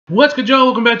What's good, Joe?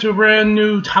 Welcome back to a brand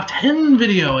new top 10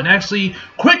 video. And actually,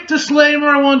 quick disclaimer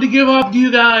I wanted to give off to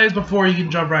you guys before you can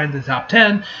jump right into the top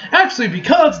 10. Actually,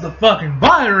 because the fucking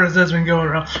virus has been going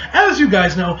around, as you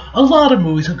guys know, a lot of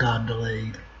movies have gotten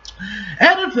delayed.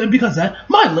 And because of that,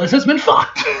 my list has been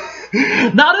fucked.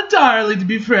 Not entirely, to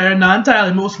be fair, not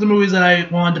entirely. Most of the movies that I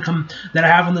wanted to come, that I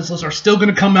have on this list are still going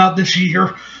to come out this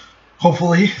year,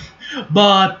 hopefully.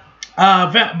 But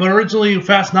originally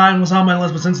Fast 9 was on my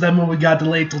list, but since that movie got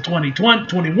delayed till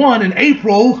 2021 in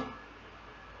April.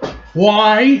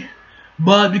 Why?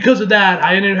 But because of that,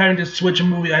 I ended up having to switch a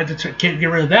movie. I had to get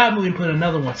rid of that movie and put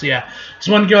another one. So yeah, just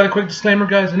wanted to give out a quick disclaimer,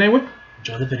 guys. And anyway,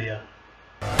 enjoy the video.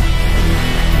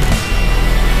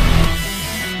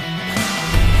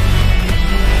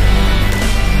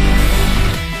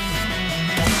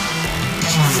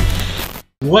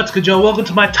 What's good, Joe? Welcome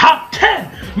to my top 10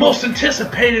 most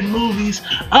anticipated movies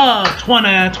of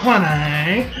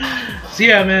 2020. So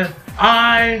yeah, man,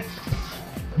 I've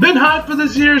been hyped for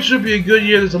this year. It should be a good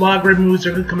year. There's a lot of great movies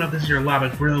that are coming up this year. A lot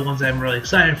of real ones that I'm really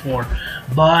excited for.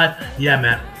 But yeah,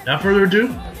 man, without further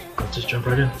ado, let's just jump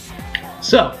right in.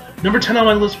 So, number 10 on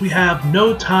my list, we have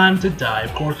No Time to Die.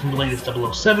 Of course, from the latest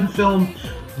 007 film.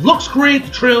 Looks great.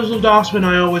 The trails of Dawson.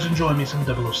 I always enjoy me some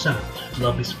 007.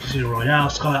 Love me some Casino Royale.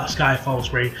 Skyfall was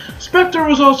great. Spectre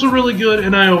was also really good,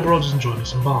 and I overall just enjoy me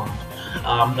some Bond.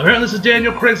 Apparently this is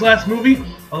Daniel Craig's last movie.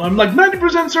 I'm like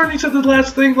 90% certain he said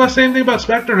the same thing about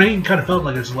Spectre, and he kind of felt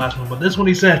like it's his last one. But this one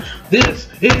he said, "This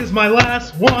is my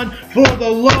last one. For the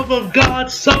love of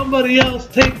God, somebody else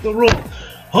take the role."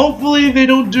 Hopefully they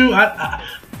don't do.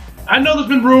 I know there's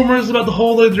been rumors about the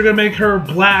whole thing. They're gonna make her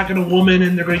black and a woman,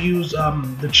 and they're gonna use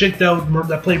the chick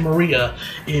that played Maria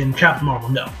in Captain Marvel.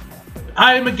 No,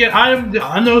 I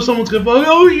know someone's gonna go,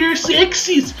 "Oh, you're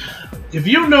sexist." If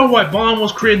you know why Bond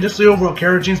was created, just the overall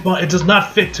character, James Bond, it does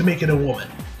not fit to make it a woman.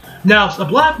 Now, a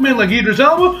black man like Idris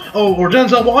Elba or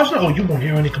Denzel Washington, you won't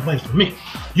hear any complaints from me.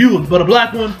 But a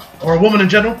black one or a woman in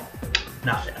general,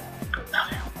 not fair. Not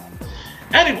fair.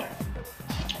 Anyway.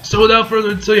 So without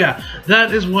further ado, yeah,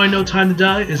 that is why No Time to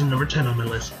Die is number 10 on my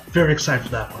list. Very excited for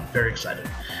that one. Very excited.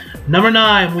 Number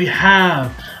 9, we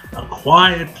have A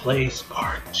Quiet Place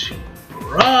Part 2.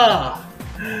 Bruh.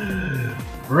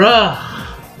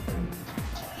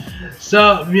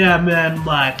 So, yeah, man,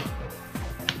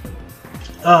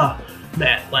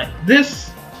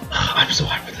 this, I'm so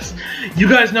hyped for this. You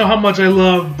guys know how much I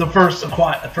love the first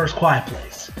Quiet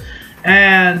Place.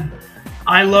 And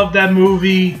I love that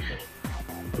movie.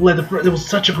 It was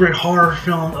such a great horror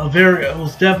film. It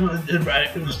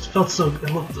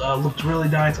looked really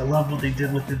nice. I love what they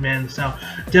did with it, man. The sound,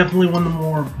 definitely one of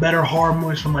the better horror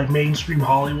movies from like mainstream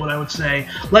Hollywood, I would say.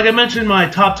 Like I mentioned in my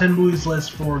top 10 movies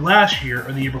list for last year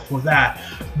or the year before that,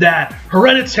 that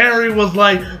Hereditary was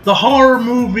like the horror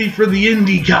movie for the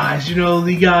indie guys. You know,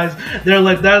 the guys, they're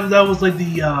like that was like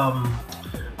the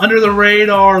under the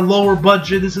radar, lower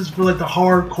budget. This is for like the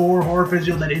hardcore horror fans,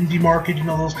 you know, that indie market, you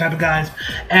know, those kind of guys.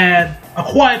 And A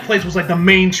Quiet Place was like the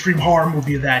mainstream horror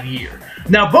movie of that year.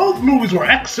 Now, both movies were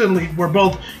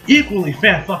both equally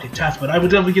fan-fucking-tastic, but I would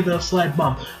definitely give that a slight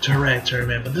bump to Hereditary,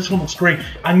 man. But this one looks great.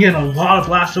 I'm getting a lot of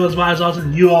Last of Us vibes also,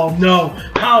 and you all know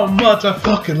how much I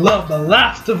fucking love The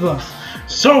Last of Us.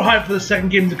 So hyped for the second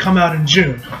game to come out in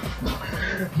June.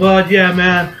 But yeah,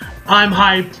 man, I'm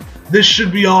hyped. This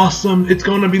should be awesome. It's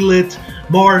going to be lit.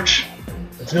 March.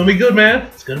 It's going to be good, man.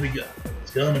 It's going to be good.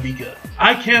 It's going to be good.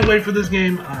 I can't wait for this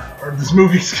game, or this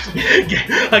movie.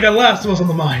 I got Last of Us on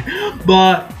the mind.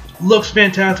 But looks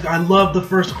fantastic. I love the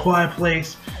first Quiet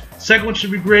Place. Second one should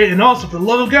be great. And also, for the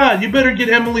love of God, you better get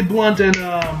Emily Blunt and,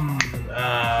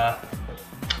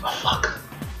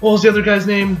 what was the other guy's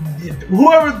name?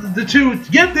 Whoever the two,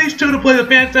 get these two to play the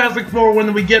Fantastic Four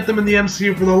when we get them in the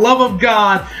MCU. For the love of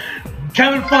God,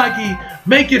 Kevin Feige,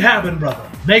 make it happen, brother.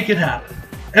 Make it happen.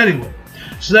 Anyway,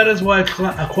 so that is why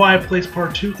A Quiet Place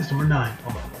Part 2 is number 9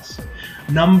 on my list.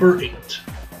 Number 8,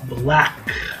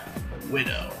 Black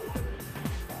Widow.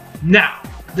 Now,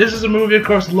 this is a movie, of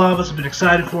course, a lot of us have been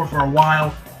excited for a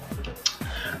while.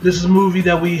 This is a movie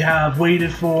that we have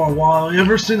waited for a while.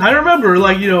 Ever since, I remember,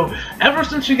 like, you know, ever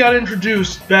since she got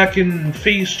introduced back in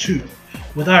Phase 2.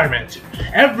 With Iron Man 2.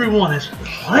 Everyone is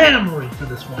clamoring for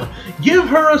this one. Give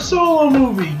her a solo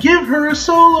movie! Give her a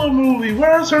solo movie!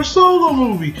 Where's her solo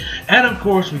movie? And of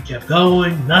course we kept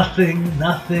going. Nothing.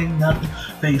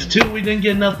 Phase 2 we didn't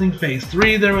get nothing. Phase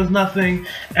 3 there was nothing.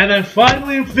 And then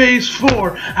finally in Phase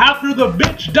 4, after the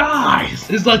bitch dies,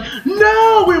 it's like,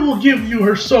 now we will give you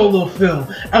her solo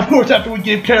film. Of course after we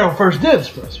gave Carol first dibs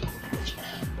first.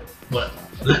 But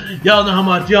Y'all know how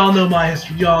much, y'all know my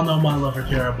history, y'all know my love for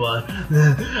Cara, but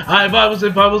if I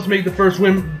was to make the first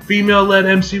female-led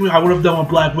MCU, I would have done a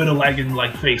Black Widow like in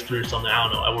like Phase 3 or something. I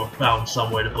don't know. I would have found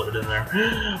some way to put it in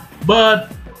there.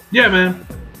 But yeah, man,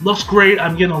 looks great.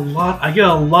 I get a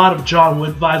lot of John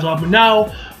Wick vibes off me.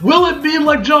 Now, will it be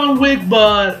like John Wick?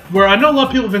 But where I know a lot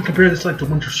of people have been comparing this like to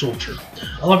Winter Soldier.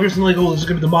 A lot of people are like, oh, this is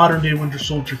gonna be the modern day Winter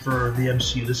Soldier for the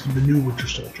MCU. This is gonna be the new Winter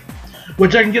Soldier,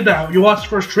 which I can get that. You watch the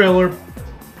first trailer.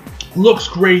 Looks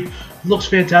great, looks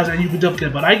fantastic, and you can definitely get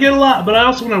it. But I get a lot, but I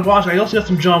also, when I watch, I also get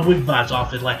some John Wick vibes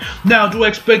off it. Like, now, do I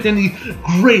expect any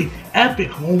great,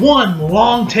 epic,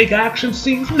 long take action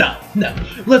scenes? No.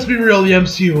 Let's be real, the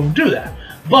MCU won't do that.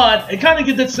 But it kind of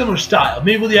gets that similar style.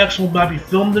 Maybe the action might be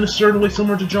filmed in a certain way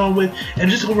similar to John Wick,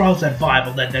 and just overall has that vibe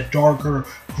of that darker,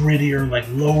 grittier, like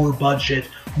lower budget.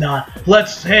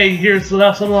 Hey, here's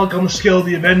something like on the scale of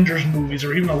the Avengers movies,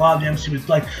 or even a lot of the MCU. It's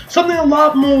like something a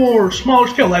lot more smaller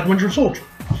scale, like Winter Soldier.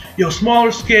 You know,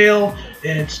 smaller scale.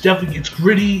 It's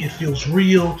gritty. It feels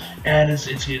real, and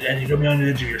and you're gonna be on the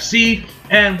edge of your seat.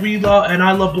 And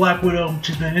I love Black Widow.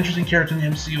 She's been an interesting character in the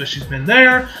MCU as she's been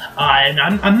there. And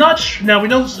I'm not sure. Now we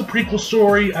know this is a prequel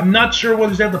story. I'm not sure what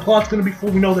exactly the plot's gonna be for.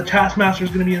 We know the Taskmaster is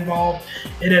gonna be involved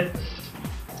in it,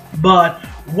 but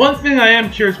one thing I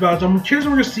am curious about is I'm curious if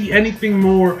we're going to see anything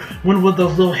more with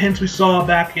those little hints we saw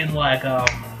back in, like,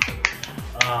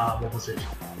 what was it?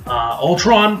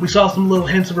 Ultron. We saw some little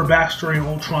hints of her backstory in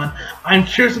Ultron. I'm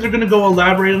curious if they're going to go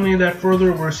elaborate on any of that further.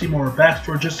 We're going to see more of her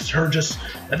backstory.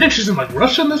 I think she's in, like,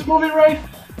 Russia in this movie, right?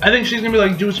 I think she's going to be,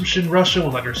 like, doing some shit in Russia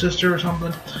with, like, her sister or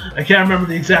something. I can't remember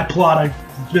the exact plot.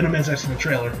 It's been a minute since I've seen the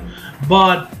trailer.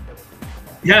 But,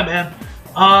 yeah, man.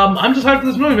 I'm just hyped for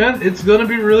this movie, man. It's gonna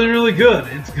be really, really good.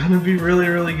 It's gonna be really,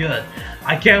 really good.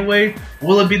 I can't wait.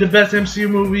 Will it be the best MCU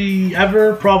movie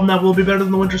ever? Probably not. Will it be better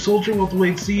than the Winter Soldier? We'll have to wait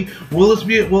and see.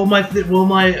 Will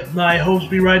my hopes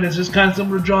be right? Is this kind of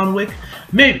similar to John Wick?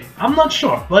 Maybe. I'm not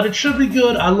sure, but it should be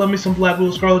good. I love me some Black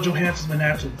Widow. Scarlett Johansson's been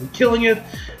absolutely killing it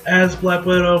as Black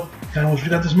Widow. Kind of wish we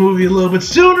got this movie a little bit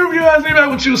sooner if you ask me about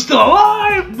when she was still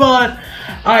alive, but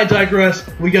I digress.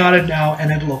 We got it now,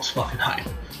 and it looks fucking hype.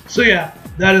 So yeah.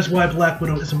 That is why Black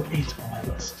Widow is number 8 on my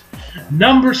list.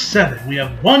 Number 7, we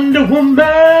have Wonder Woman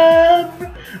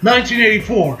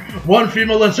 1984. One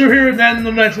female-led superhero, and then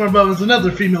the next one above is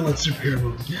another female-led superhero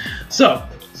movie. So,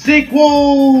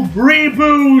 sequel,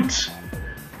 reboot,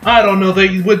 I don't know,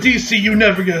 with DC you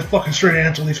never get a fucking straight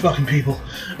answer on these fucking people.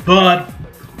 But,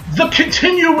 the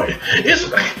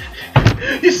is...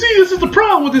 You see, this is the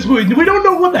problem with this movie. We don't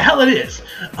know what the hell it is.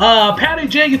 Patty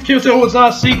Jenkins came and said, oh, it's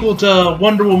not a sequel to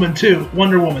Wonder Woman 2.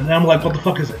 Wonder Woman. And I'm like, what the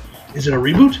fuck is it? Is it a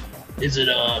reboot? Is it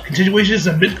a continuation?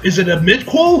 Is it a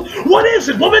mid-quel? What is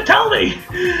it? Woman, tell me!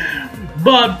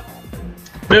 But,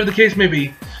 whatever the case may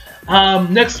be,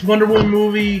 next Wonder Woman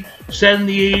movie, set in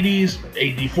the 80s,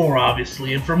 84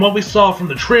 obviously, and from what we saw from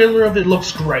the trailer of it,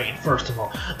 looks great, first of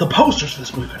all. The posters for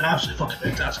this movie are absolutely fucking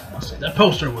fantastic, I must say. That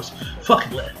poster was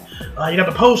fucking lit. You got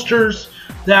the posters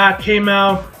that came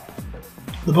out.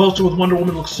 The poster with Wonder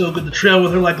Woman looks so good. The trailer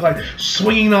with her like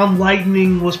swinging on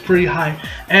lightning was pretty high.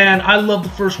 And I love the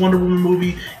first Wonder Woman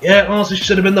movie. It honestly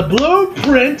should have been the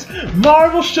blueprint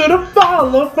Marvel should have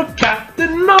followed for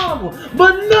Captain Marvel.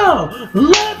 But no,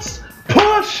 let's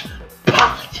push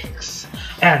politics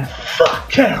and fuck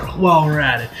Carol while we're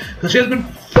at it. Because she has been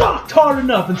fucked hard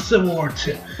enough in Civil War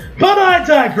 2. But I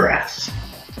digress.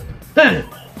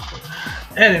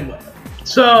 Anyway,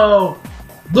 so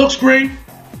looks great.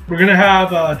 We're gonna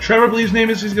have Trevor, I believe his name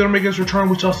is. He's gonna make his return.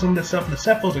 We saw some of that stuff in the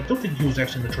set photos. I don't think he was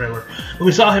actually in the trailer, but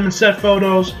we saw him in set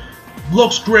photos.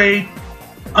 Looks great.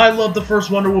 I love the first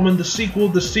Wonder Woman. The sequel,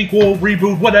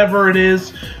 reboot, whatever it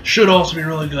is, should also be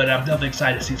really good. I'm definitely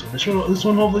excited to see this one. This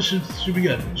one hopefully should be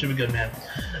good. Should be good, man.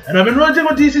 And I've been really digging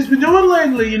what DC's been doing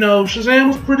lately. You know, Shazam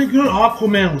was pretty good.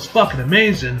 Aquaman was fucking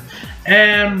amazing.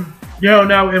 And you know,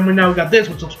 now we got this,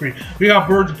 which looks great. We got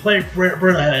Birds of Prey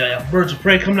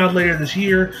coming out later this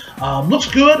year. Looks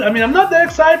good. I mean, I'm not that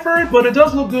excited for it, but it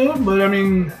does look good. But I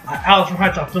mean, Alex from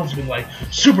High Top Films has been like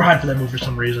super hyped for that movie for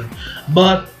some reason.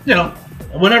 But you know,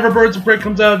 whenever Birds of Prey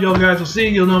comes out, y'all guys will see.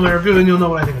 You'll know my review, and you'll know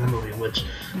what I think of the movie. Which,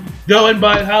 going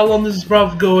by how long this is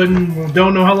probably going,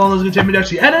 don't know how long this is gonna take me to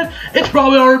actually edit. It's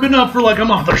probably already been up for like a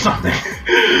month or something.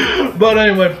 But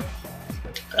anyway,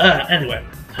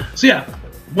 so yeah.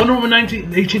 Wonder Woman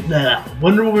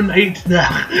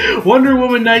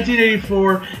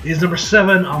 1984 is number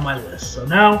 7 on my list. So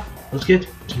now, let's get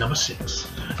to number 6.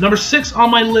 Number 6 on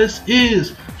my list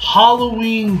is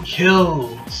Halloween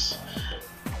Kills.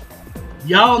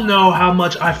 y'all know how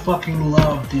much I fucking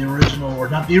love the original, or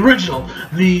not the original,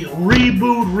 the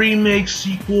reboot, remake,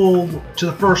 sequel to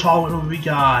the first Halloween movie we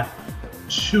got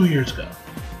 2 years ago.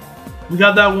 We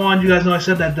got that one. You guys know I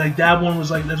said that that one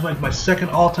was that's like my second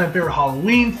all-time favorite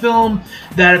Halloween film.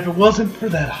 That if it wasn't for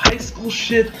that high school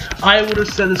shit, I would have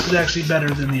said this is actually better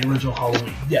than the original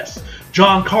Halloween. Yes,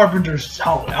 John Carpenter's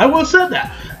Halloween. I would have said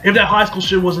that if that high school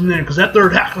shit wasn't there, because that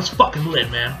third act was fucking lit,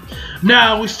 man.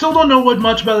 Now we still don't know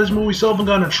much about this movie. We still haven't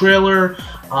gotten a trailer.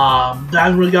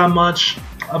 Haven't really got much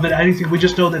of it. Anything. We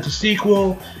just know that it's a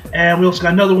sequel, and we also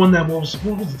got another one that what was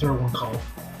the third one called?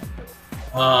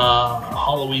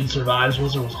 Halloween Survives,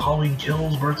 was Halloween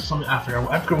Kills, Births, something? I forget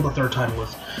what the third title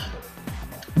was.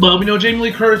 But we know Jamie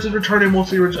Lee Curtis is returning.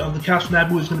 Most of the cast from that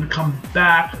movie is going to come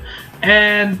back,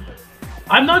 and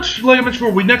I'm not sure, like I mentioned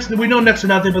before, we know next to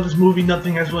nothing about this movie.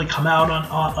 Nothing has really come out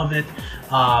of it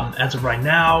as of right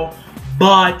now.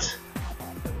 But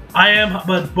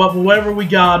but whatever we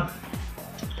got.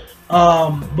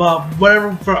 But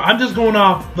whatever, I'm just going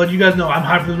off, but you guys know I'm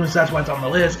hyped for this movie, so that's why it's on my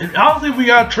list. And honestly, if we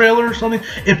got a trailer or something,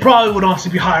 it probably would honestly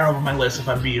be higher over my list if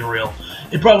I'm being real.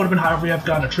 It probably would have been higher if we have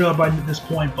gotten a trailer by this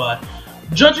point, but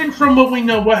judging from what we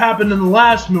know, what happened in the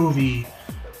last movie,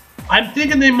 I'm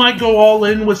thinking they might go all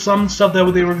in with some stuff that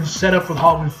they were going to set up with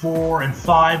Halloween 4 and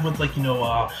 5 with, like, you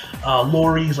know,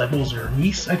 Laurie's, like, what was her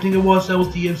niece, I think it was, that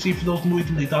was the MC for those movies,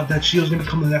 and they thought that she was going to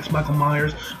become the next Michael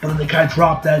Myers, but then they kind of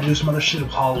dropped that and do some other shit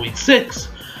with Halloween 6.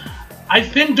 I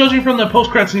think, judging from the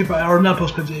post-credits, or not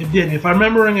post-credits, it did, if I'm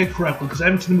remembering it correctly, because I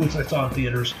haven't seen the movies I saw in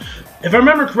theaters, if I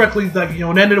remember correctly, like, you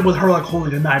know, it ended with her, like,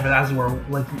 holding a knife, and as they were,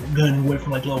 like, going away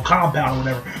from, like, a little compound or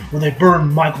whatever, where they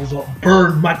burned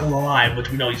Michael alive, which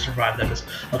we know he survived that.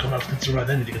 Like, I'm not going to survive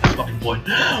anything at this fucking point.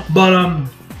 But,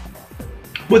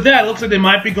 with that, it looks like they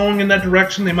might be going in that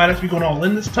direction. They might have to be going all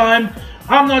in this time.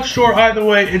 I'm not sure. Either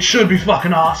way, it should be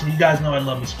fucking awesome. You guys know I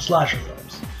love me some slasher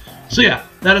films. So, yeah,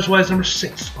 that is why it's number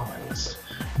 6 on my list.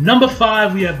 Number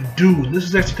 5, we have Dune. This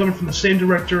is actually coming from the same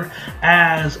director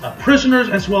as Prisoners,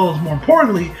 as well as, more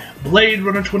importantly, Blade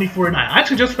Runner 2049. I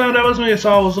actually just found out when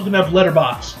I was looking up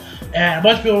Letterboxd, and a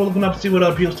bunch of people were looking up to see what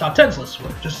other people's top 10s lists were,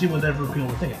 just to see what other people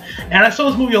were thinking. And I saw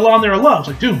this movie along there alone. I was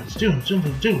like, Dune, it's Dune, it's Dune,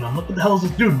 it's Dune. I'm like, what the hell is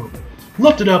this Dune movie?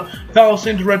 Looked it up, found the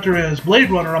same director as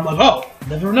Blade Runner. I'm like, oh,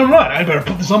 never mind. I better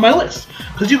put this on my list,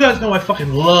 because you guys know I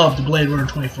fucking loved Blade Runner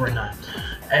 2049,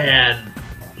 and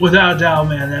without a doubt,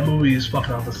 man, that movie is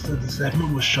fucking awesome. That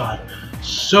movie was shot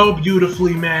so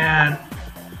beautifully, man.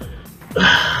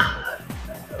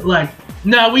 Like,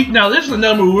 now this is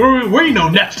another movie we know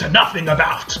next to nothing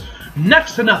about.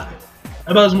 Next to nothing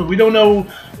about this movie. We don't know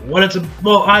what it's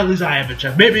well, at least I haven't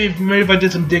checked. Maybe if I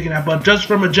did some digging out, but just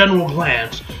from a general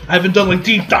glance, I haven't done like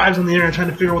deep dives on the internet trying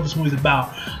to figure out what this movie's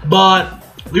about. But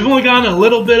we've only gotten a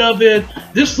little bit of it.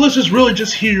 This list is really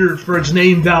just here for its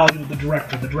name value of the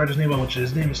director. The director's name, which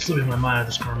his name is slipping my mind at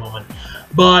this current moment.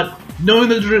 But knowing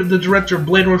the director of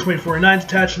Blade Runner 2049 is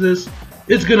attached to this,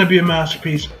 it's going to be a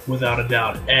masterpiece without a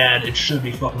doubt. And it should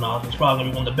be fucking awesome. It's probably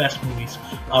going to be one of the best movies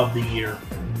of the year,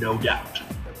 no doubt.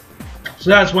 So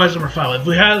that's why it's number 5. If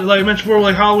we had, like I mentioned before,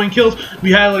 like Halloween Kills,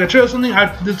 we had like a trailer or something,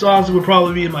 this honestly would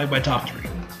probably be in my top 3.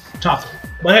 Top 3.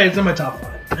 But hey, it's in my top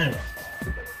 5. Anyway.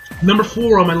 Number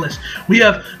 4 on my list, we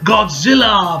have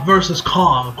Godzilla vs.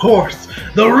 Kong, of course,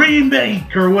 the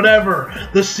remake or whatever,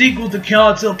 the sequel to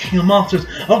Godzilla King of Monsters,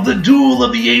 of the duel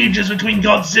of the ages between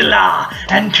Godzilla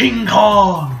and King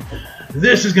Kong.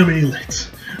 This is gonna be lit.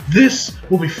 This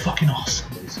will be fucking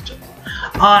awesome, ladies and gentlemen.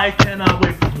 I cannot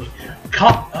wait for this movie.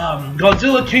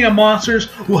 Godzilla King of Monsters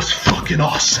was fucking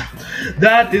awesome.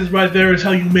 That is right there is how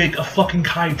you make a fucking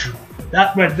kaiju.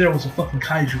 That right there was a fucking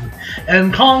kaiju.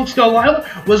 And Kong Skull Island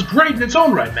was great in its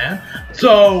own right, man.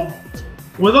 So,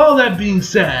 with all that being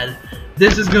said,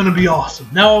 this is going to be awesome.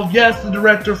 Now, yes, the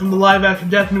director from the live-action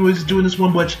Death movies is doing this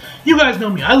one, but you guys know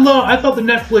me. I thought the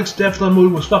Netflix Death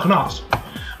movie was fucking awesome.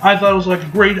 I thought it was like a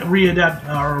great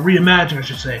reimagine, I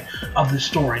should say, of this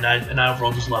story, and I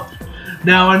overall just loved it.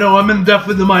 Now, I know I'm in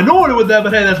definitely the minority with that,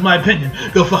 but hey, that's my opinion.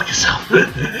 Go fuck yourself.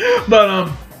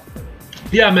 But,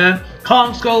 yeah, man.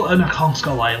 not Kong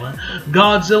Skull Island.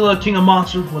 Godzilla King of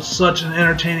Monsters was such an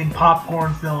entertaining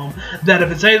popcorn film that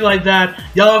if it's anything like that,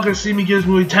 y'all are gonna see me give this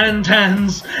movie 10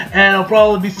 tens, and it'll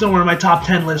probably be somewhere in my top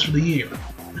 10 list for the year.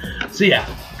 So yeah,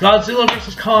 Godzilla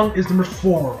vs. Kong is number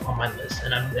 4 on my list,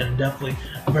 and I'm definitely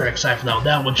very excited for that one.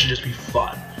 That one should just be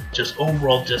fun. Just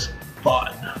overall, just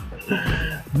fun.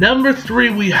 Number 3,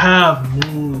 we have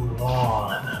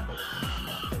Mulan.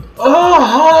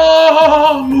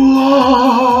 Oh,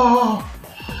 Mulan!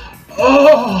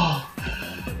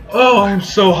 Oh, I'm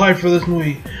so hyped for this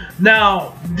movie.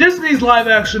 Now, Disney's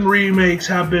live-action remakes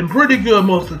have been pretty good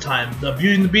most of the time. The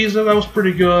Beauty and the Beast, that was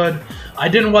pretty good. I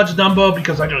didn't watch Dumbo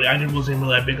because I wasn't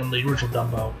really that big on the original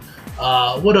Dumbo.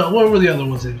 What were the other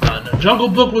ones they've done? Jungle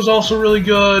Book was also really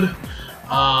good.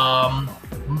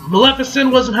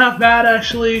 Maleficent wasn't half bad,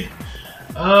 actually.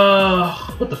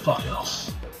 What the fuck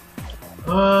else?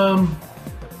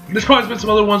 There's probably been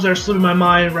some other ones that are slipping my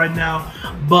mind right now,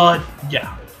 but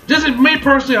yeah. Me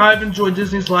personally, I've enjoyed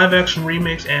Disney's live-action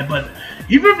remakes, but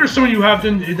even if there's someone you have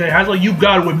to, that has, like, you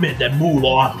gotta admit that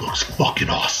Mulan looks fucking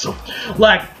awesome.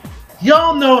 Like,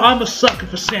 y'all know I'm a sucker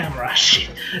for samurai shit.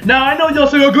 Now, I know y'all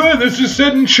say, oh good, this is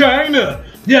set in China.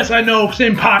 Yes, I know,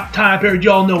 same time period,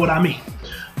 y'all know what I mean.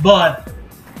 But,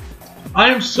 I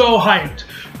am so hyped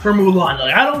for Mulan.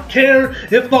 Like, I don't care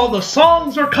if all the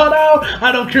songs are cut out,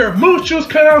 I don't care if Mushu's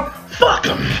cut out, fuck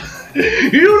them.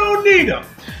 You don't need them.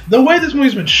 The way this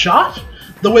movie's been shot,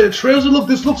 the way the trailers look,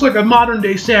 this looks like a modern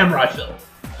day samurai film.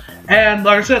 And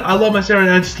like I said, I love my samurai,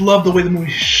 and I just love the way the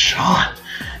movie's shot.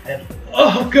 And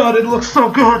oh god, it looks so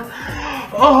good.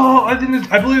 Oh, I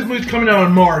believe this movie's coming out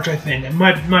in March, I think. It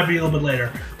might be a little bit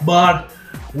later. But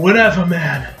whatever,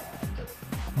 man.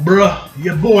 Bruh,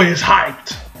 your boy is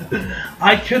hyped.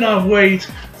 I cannot wait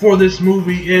for this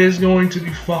movie. It is going to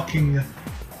be fucking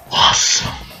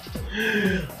awesome.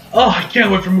 Oh, I can't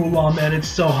wait for Mulan, man. It's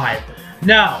so hype.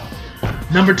 Now,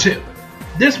 number 2.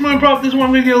 This one I'm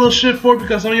going to get a little shit for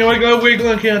because some of you are like, oh, wait,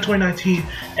 Glenn came out in 2019,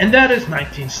 and that is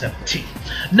 1917.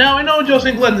 Now, I know Joe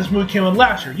St. Glenn, this movie came out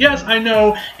last year. Yes, I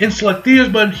know, in select theaters,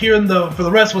 but here for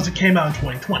the rest of us, it came out in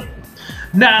 2020.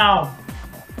 Now,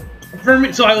 for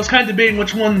me, so I was kind of debating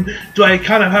which one do I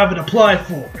kind of have it apply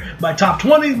for. My top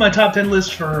 20, my top 10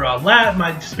 list for my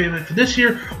anticipated for this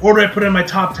year, or do I put in my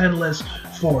top 10 list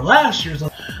for last year's?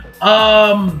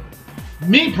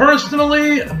 Me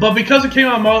personally, but because it came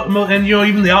out, and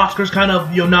even the Oscars kind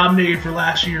of nominated for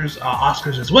last year's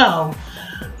Oscars as well,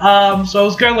 so it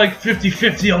was kind of like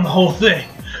 50-50 on the whole thing.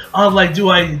 I was like, do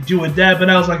I do it that? But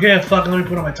I was like, yeah, fuck it, let me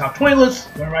put on my top 20 list,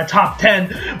 or my top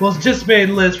 10 was anticipated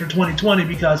list for 2020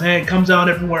 because, hey, it comes out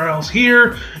everywhere else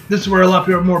here. This is where a lot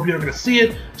more people are going to see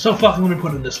it, so fuck it, let me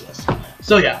put it in this list.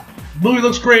 So yeah, movie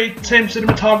looks great, same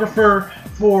cinematographer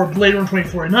for Blade Runner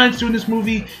 2049 doing this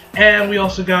movie, and we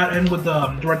also got with the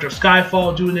director of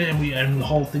Skyfall doing it, and the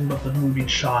whole thing about the movie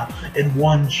shot in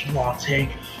one long take.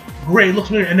 Great,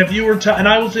 looks weird. And if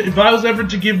I was ever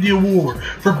to give the award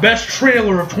for best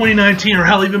trailer of 2019, or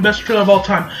hell, even best trailer of all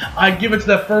time, I'd give it to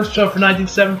that first trailer for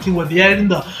 1917 with the editing,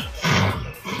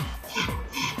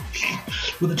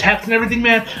 with the text and everything,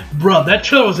 man. Bro, that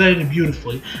trailer was edited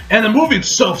beautifully, and the movie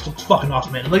itself looks fucking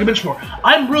awesome, man. Like I mentioned before,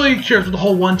 I'm really curious with the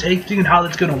whole one take thing and how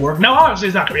that's gonna work. Now, obviously,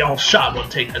 it's not gonna be all shot one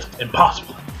take. That's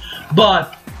impossible.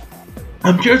 But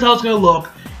I'm curious how it's gonna look.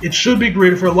 It should be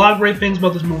great. For a lot of great things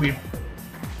about this movie,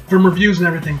 from reviews and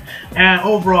everything, and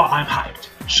overall, I'm hyped.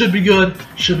 Should be good,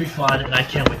 should be fun, and I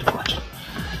can't wait to watch it.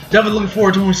 Definitely looking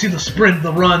forward to when we see the sprint,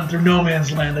 the run through no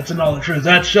man's land. That's in all the truth.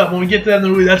 That's shut. When we get to that in the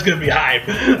movie, that's gonna be hype.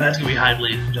 That's gonna be hype,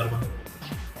 ladies and gentlemen.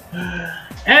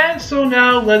 And so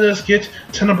now let us get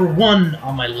to number 1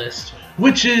 on my list,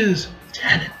 which is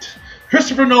Tenet,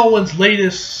 Christopher Nolan's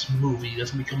latest movie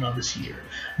that's gonna be coming out this year.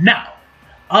 Now,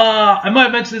 I might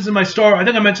have mentioned this in my I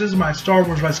think I mentioned this in my Star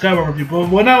Wars by Skywalker review, but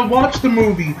when I watched the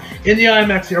movie in the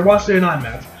IMAX here, I watched it in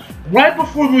IMAX. Right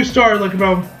before the movie started,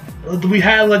 we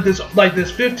had like this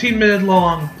 15-minute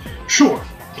long short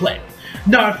play.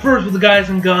 Now at first, with the guys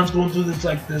and guns going through this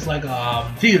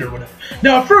theater or whatever.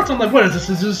 Now at first I'm like, what is this?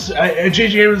 Is this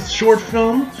J.J. Abrams' short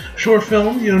film?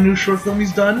 New short film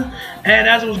he's done. And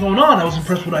as it was going on, I was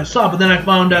impressed with what I saw. But then I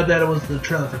found out that it was the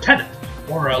trailer for Tenet,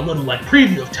 or a little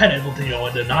preview of Tenet, with in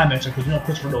IMAX, because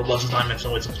Christopher Nolan loves his IMAX,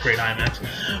 always looks great IMAX.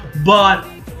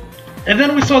 And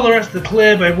then we saw the rest of the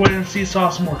clip. I went and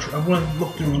saw some more. I went and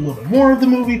looked through a little bit more of the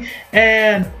movie,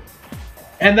 and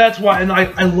that's why. And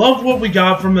I loved what we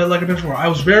got from it. Like I mentioned before, I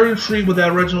was very intrigued with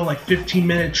that original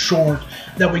 15-minute short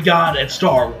that we got at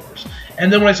Star Wars. And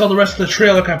then when I saw the rest of the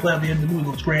trailer kind of play at the end of the movie,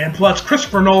 looks great. And plus,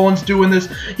 Christopher Nolan's doing this.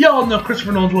 Y'all know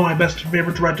Christopher Nolan's one of my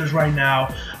favorite directors right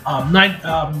now.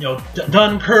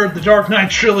 Dunkirk, the Dark Knight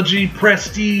trilogy,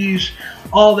 Prestige,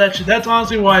 all that shit. That's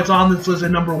honestly why it's on this list at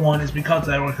number 1, is because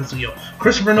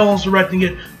Christopher Nolan's directing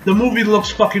it. The movie looks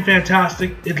fucking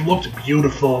fantastic. It looked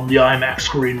beautiful on the IMAX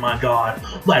screen, my god.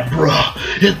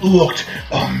 Bruh, it looked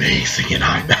amazing in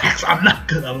IMAX. I'm not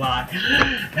gonna lie.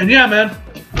 And yeah, man.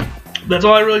 That's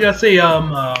all I really gotta say.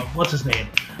 What's his name?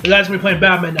 The guy's gonna be playing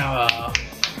Batman now.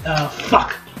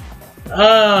 Fuck.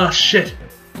 Shit.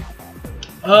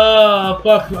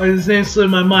 Fuck, his name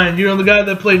slipped my mind. You know, the guy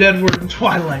that played Edward in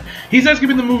Twilight. He's actually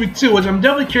been in the movie too, which I'm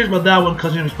definitely curious about that one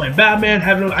because he was playing Batman. I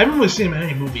haven't really seen him in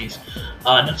any movies.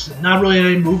 Not really in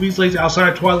any movies lately outside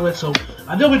of Twilight, so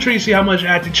I'm definitely intrigued to see how much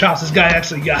acting chops this guy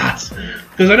actually got.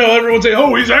 Because I know everyone's saying,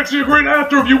 oh, he's actually a great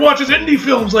actor if you watch his indie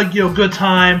films like, you know, Good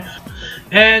Time.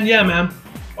 And yeah, man.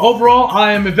 Overall,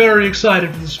 I am very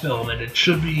excited for this film, and it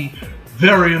should be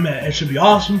it should be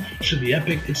awesome, it should be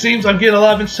epic. It seems I'm getting a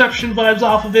lot of Inception vibes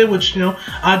off of it, which, you know,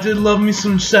 I did love me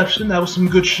some Inception. That was some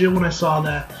good shit when I saw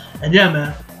that. And yeah,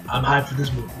 man, I'm hyped for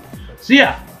this movie. So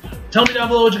yeah, tell me down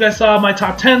below what you guys saw on my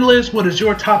top 10 list. What is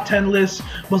your top 10 list,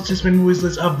 most anticipated movies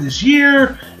list of this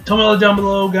year? Tell me all down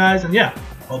below, guys. And yeah,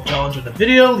 hope y'all enjoyed the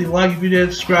video. Leave a like if you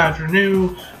did, subscribe if you're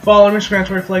new, follow on Instagram,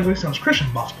 Twitter, flag, link, sounds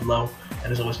Christian box below.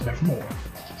 And as always, come back for more.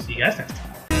 See you guys next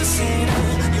time.